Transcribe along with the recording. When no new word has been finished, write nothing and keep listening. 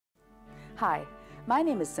Hi, my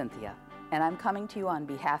name is Cynthia, and I'm coming to you on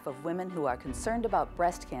behalf of women who are concerned about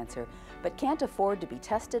breast cancer but can't afford to be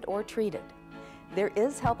tested or treated. There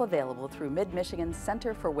is help available through MidMichigan's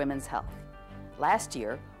Center for Women's Health. Last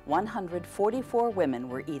year, 144 women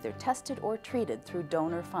were either tested or treated through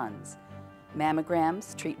donor funds.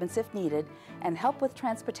 Mammograms, treatments if needed, and help with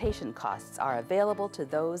transportation costs are available to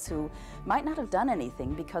those who might not have done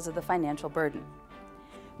anything because of the financial burden.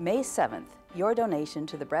 May 7th, your donation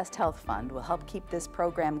to the Breast Health Fund will help keep this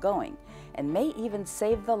program going and may even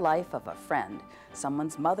save the life of a friend,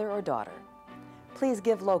 someone's mother or daughter. Please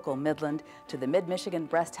give local Midland to the Mid-Michigan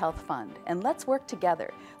Breast Health Fund, and let's work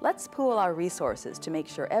together. Let's pool our resources to make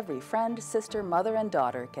sure every friend, sister, mother, and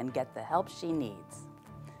daughter can get the help she needs.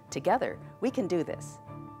 Together, we can do this.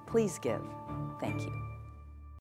 Please give. Thank you.